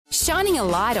shining a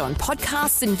light on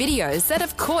podcasts and videos that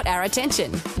have caught our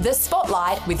attention. The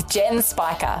Spotlight with Jen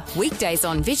Spiker. Weekdays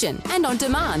on Vision and on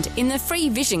demand in the free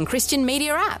Vision Christian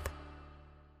Media app.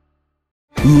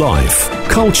 Life,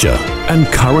 culture and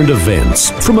current events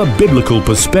from a biblical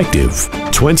perspective.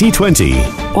 2020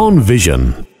 on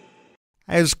Vision.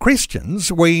 As Christians,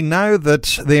 we know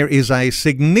that there is a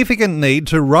significant need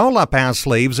to roll up our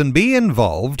sleeves and be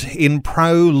involved in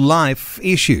pro-life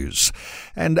issues.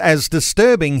 And as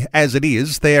disturbing as it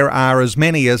is, there are as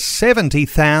many as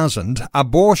 70,000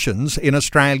 abortions in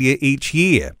Australia each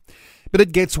year. But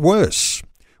it gets worse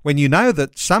when you know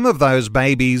that some of those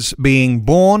babies being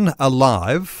born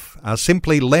alive are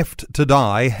simply left to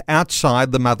die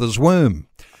outside the mother's womb,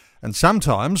 and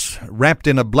sometimes wrapped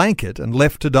in a blanket and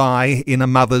left to die in a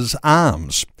mother's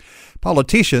arms.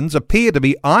 Politicians appear to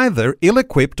be either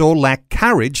ill-equipped or lack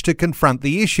courage to confront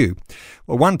the issue.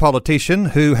 Well, one politician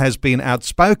who has been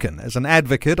outspoken as an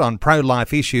advocate on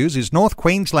pro-life issues is North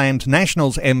Queensland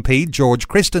Nationals MP George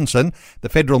Christensen, the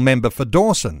federal member for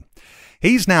Dawson.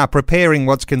 He's now preparing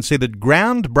what's considered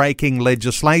groundbreaking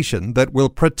legislation that will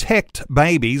protect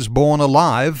babies born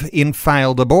alive in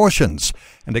failed abortions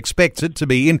and expects it to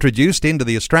be introduced into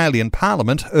the Australian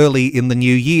Parliament early in the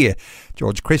new year.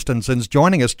 George Christensen's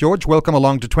joining us. George, welcome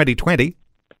along to 2020.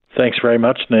 Thanks very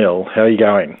much, Neil. How are you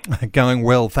going? Going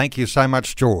well. Thank you so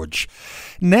much, George.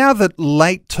 Now that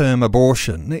late-term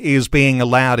abortion is being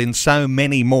allowed in so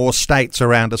many more states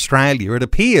around Australia, it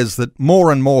appears that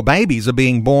more and more babies are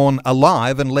being born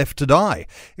alive and left to die.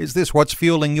 Is this what's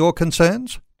fueling your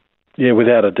concerns? Yeah,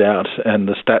 without a doubt, and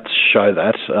the stats show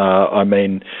that.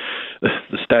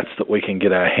 The stats that we can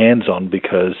get our hands on,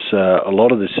 because a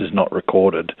lot of this is not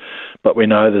recorded, but we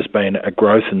know there's been a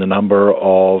growth in the number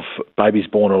of babies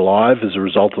born alive as a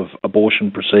result of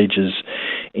abortion procedures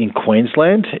in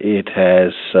Queensland. It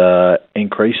has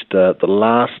increased. The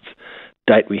last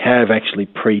date we have actually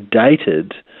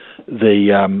predated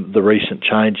the recent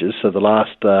changes. So the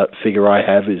last figure I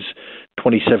have is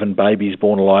 27 babies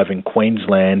born alive in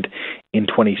Queensland in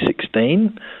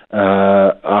 2016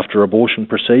 after abortion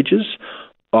procedures.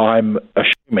 I'm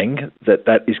assuming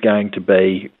that is going to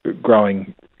be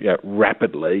growing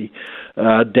rapidly.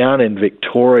 Down in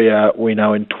Victoria, we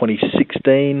know in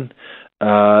 2016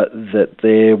 that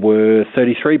there were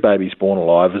 33 babies born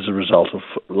alive as a result of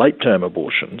late-term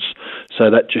abortions. So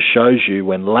that just shows you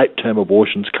when late-term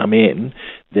abortions come in,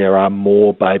 there are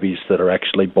more babies that are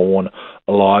actually born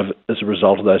alive as a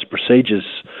result of those procedures.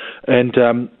 And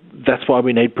that's why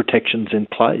we need protections in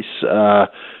place. I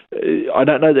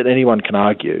don't know that anyone can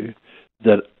argue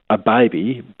that a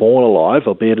baby born alive,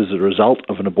 albeit as a result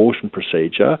of an abortion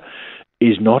procedure,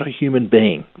 is not a human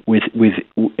being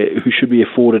who should be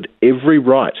afforded every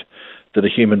right that a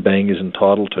human being is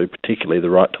entitled to, particularly the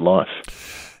right to life.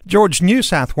 George, New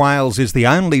South Wales is the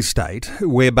only state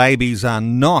where babies are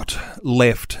not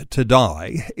left to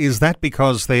die. Is that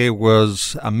because there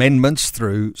was amendments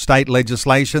through state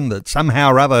legislation that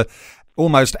somehow or other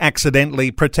almost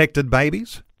accidentally protected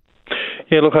babies?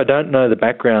 Yeah, look, I don't know the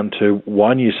background to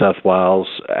why New South Wales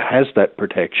has that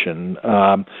protection,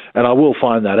 and I will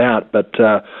find that out. But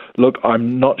look,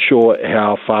 I'm not sure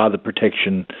how far the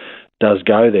protection does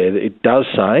go there. It does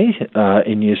say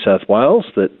in New South Wales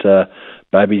that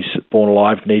babies born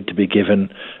alive need to be given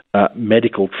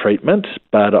medical treatment,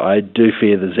 but I do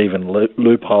fear there's even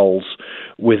loopholes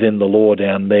within the law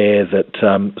down there that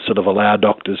sort of allow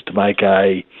doctors to make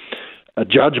a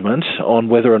judgment on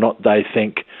whether or not they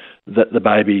think that the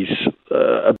baby's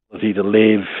ability to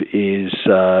live is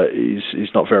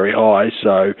not very high,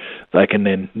 so they can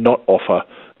then not offer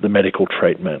the medical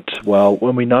treatment. Well,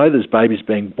 when we know there's babies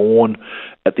being born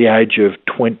at the age of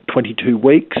 22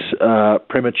 weeks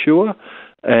premature,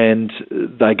 and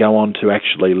they go on to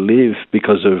actually live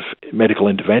because of medical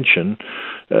intervention,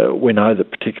 we know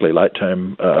that particularly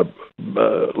late-term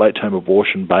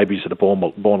abortion babies that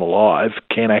are born alive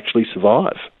can actually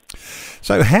survive.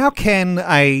 So how can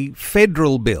a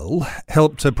federal bill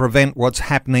help to prevent what's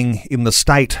happening in the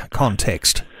state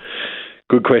context?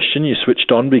 Good question. You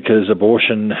switched on, because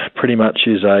abortion pretty much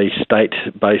is a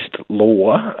state-based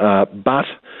law, but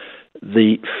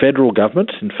the federal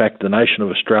government, in fact the nation of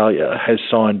Australia, has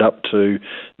signed up to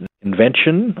the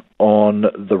Convention on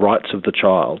the Rights of the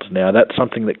Child. Now, that's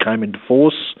something that came into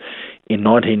force in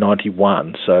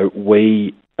 1991, so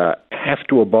we have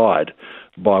to abide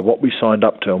by what we signed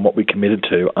up to and what we committed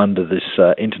to under this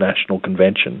international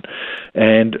convention.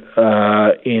 And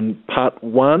in Part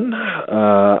 1,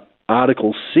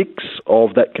 Article 6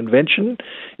 of that convention,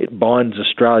 it binds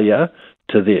Australia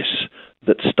to this,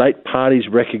 that state parties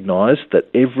recognise that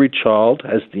every child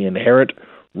has the inherent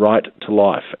right to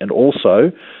life, and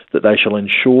also that they shall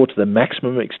ensure to the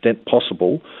maximum extent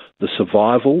possible the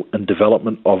survival and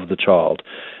development of the child.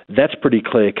 That's pretty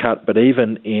clear cut, but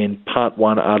even in Part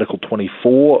 1, Article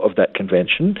 24 of that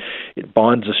convention, it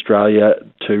binds Australia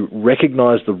to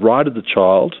recognise the right of the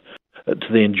child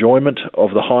to the enjoyment of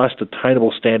the highest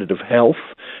attainable standard of health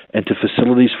and to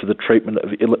facilities for the treatment of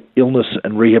illness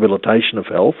and rehabilitation of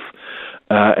health.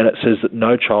 And it says that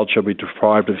no child shall be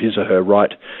deprived of his or her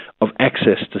right of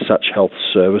access to such health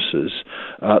services.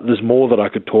 There's more that I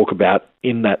could talk about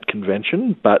in that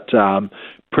convention, but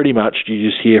pretty much you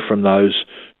just hear from those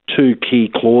two key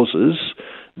clauses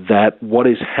that what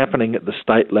is happening at the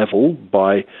state level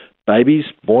by babies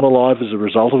born alive as a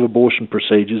result of abortion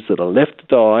procedures that are left to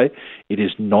die, it is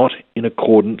not in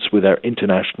accordance with our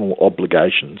international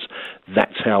obligations.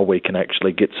 That's how we can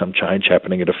actually get some change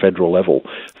happening at a federal level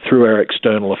through our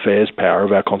external affairs power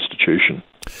of our Constitution.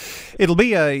 It'll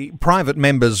be a private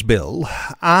member's bill.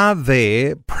 Are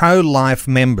there pro-life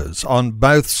members on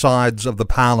both sides of the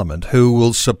Parliament who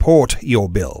will support your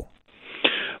bill?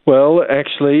 Well,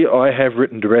 actually, I have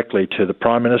written directly to the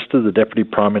Prime Minister, the Deputy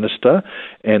Prime Minister,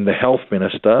 and the Health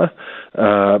Minister,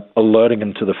 alerting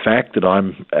them to the fact that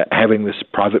I'm having this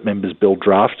private member's bill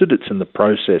drafted. It's in the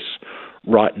process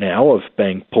right now of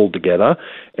being pulled together,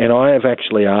 and I have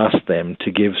actually asked them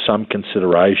to give some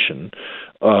consideration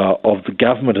of the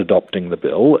government adopting the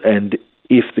bill, and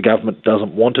if the government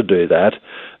doesn't want to do that,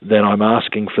 then I'm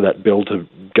asking for that bill to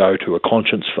go to a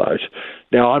conscience vote.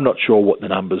 Now, I'm not sure what the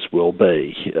numbers will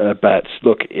be, but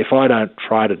look, if I don't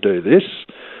try to do this,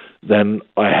 then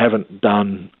I haven't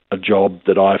done a job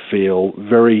that I feel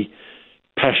very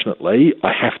passionately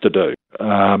I have to do.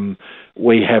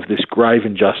 We have this grave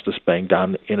injustice being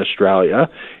done in Australia.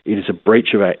 It is a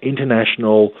breach of our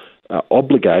international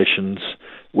obligations.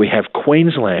 We have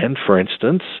Queensland, for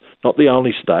instance, not the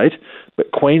only state,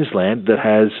 but Queensland that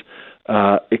has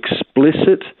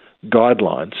explicit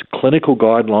guidelines, clinical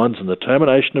guidelines on the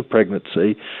termination of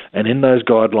pregnancy, and in those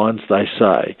guidelines they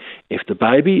say if the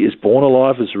baby is born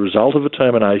alive as a result of a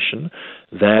termination,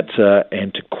 that,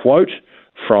 and to quote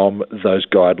from those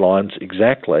guidelines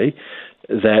exactly,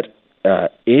 that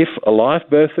if a live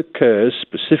birth occurs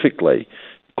specifically,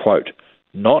 quote,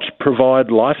 not provide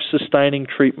life-sustaining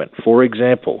treatment, for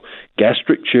example,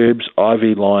 gastric tubes,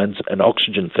 IV lines, and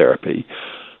oxygen therapy.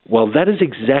 Well, that is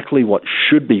exactly what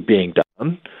should be being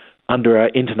done under our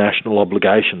international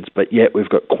obligations, but yet we've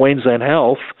got Queensland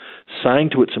Health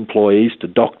saying to its employees, to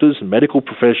doctors and medical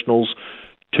professionals,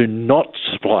 to not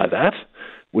supply that,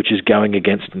 which is going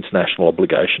against international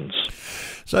obligations.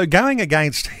 So going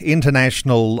against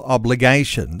international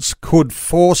obligations could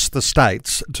force the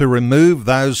states to remove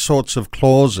those sorts of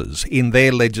clauses in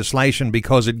their legislation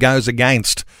because it goes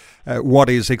against what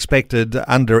is expected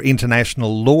under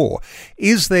international law.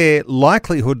 Is there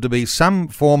likelihood to be some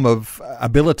form of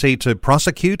ability to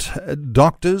prosecute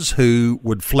doctors who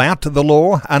would flout the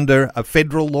law under a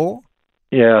federal law?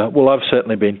 Yeah, well, I've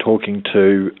certainly been talking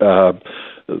to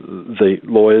the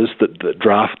lawyers that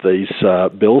draft these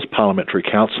bills, Parliamentary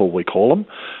Counsel we call them,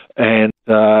 and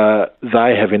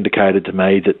they have indicated to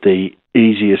me that the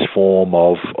easiest form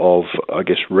of I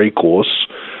guess, recourse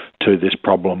to this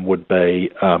problem would be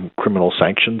criminal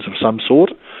sanctions of some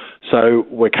sort. So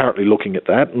we're currently looking at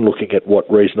that and looking at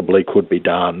what reasonably could be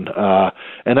done.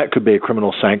 And that could be a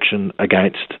criminal sanction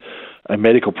against a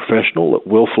medical professional that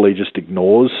willfully just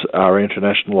ignores our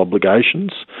international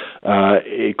obligations.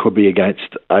 It could be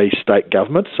against a state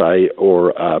government, say,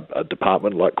 or a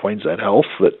department like Queensland Health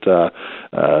that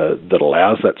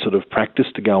allows that sort of practice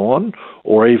to go on,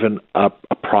 or even a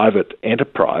private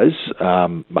enterprise,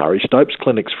 Murray Stopes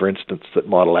clinics, for instance, that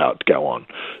might allow it to go on.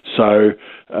 So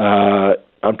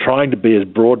I'm trying to be as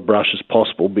broad brush as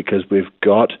possible because we've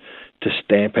got to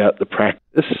stamp out the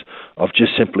practice of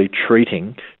just simply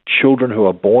treating children who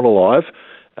are born alive.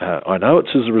 I know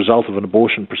it's as a result of an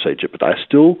abortion procedure, but they're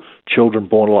still children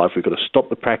born alive. We've got to stop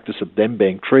the practice of them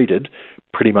being treated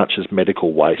pretty much as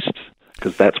medical waste,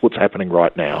 because that's what's happening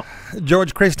right now.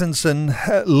 George Christensen,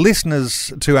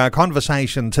 listeners to our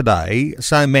conversation today,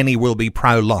 so many will be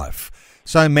pro-life.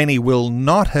 So many will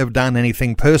not have done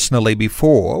anything personally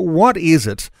before. What is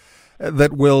it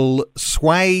that will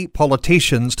sway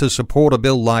politicians to support a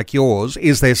bill like yours?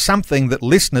 Is there something that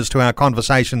listeners to our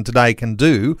conversation today can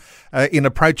do in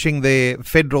approaching their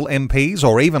federal MPs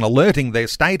or even alerting their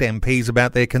state MPs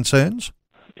about their concerns?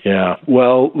 Yeah,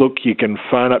 well, look, you can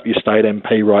phone up your state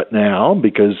MP right now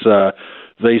because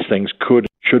these things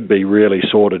should be really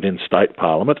sorted in state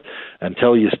parliament, and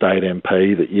tell your state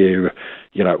MP that you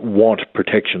want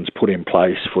protections put in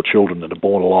place for children that are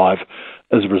born alive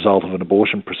as a result of an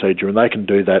abortion procedure, and they can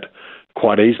do that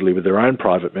quite easily with their own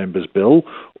private members' bill,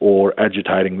 or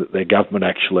agitating that their government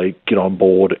actually get on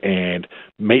board and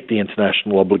meet the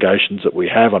international obligations that we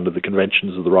have under the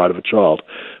Conventions of the Right of a Child.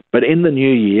 But in the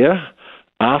new year,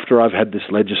 after I've had this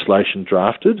legislation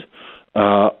drafted,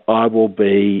 I will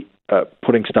be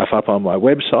putting stuff up on my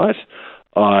website.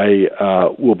 I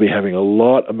will be having a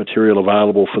lot of material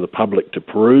available for the public to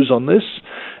peruse on this,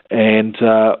 and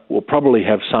we'll probably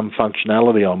have some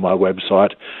functionality on my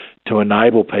website to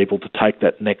enable people to take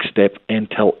that next step and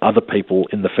tell other people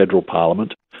in the federal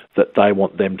parliament that they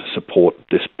want them to support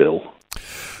this bill.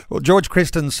 Well, George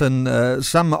Christensen,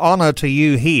 some honour to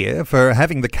you here for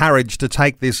having the courage to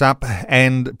take this up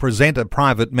and present a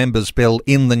private member's bill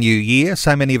in the new year.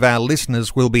 So many of our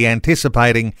listeners will be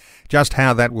anticipating just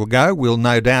how that will go. We'll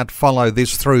no doubt follow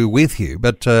this through with you.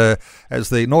 But as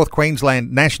the North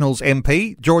Queensland Nationals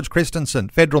MP, George Christensen,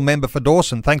 federal member for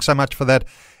Dawson, thanks so much for that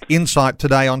insight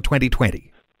today on 2020.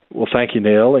 Well, thank you,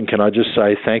 Neil. And can I just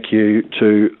say thank you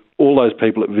to all those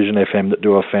people at Vision FM that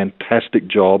do a fantastic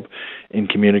job in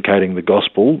communicating the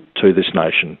gospel to this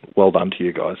nation. Well done to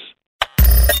you guys.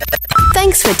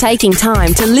 Thanks for taking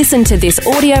time to listen to this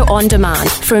audio on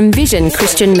demand from Vision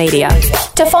Christian Media.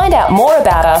 To find out more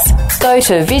about us, go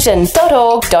to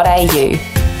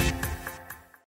vision.org.au.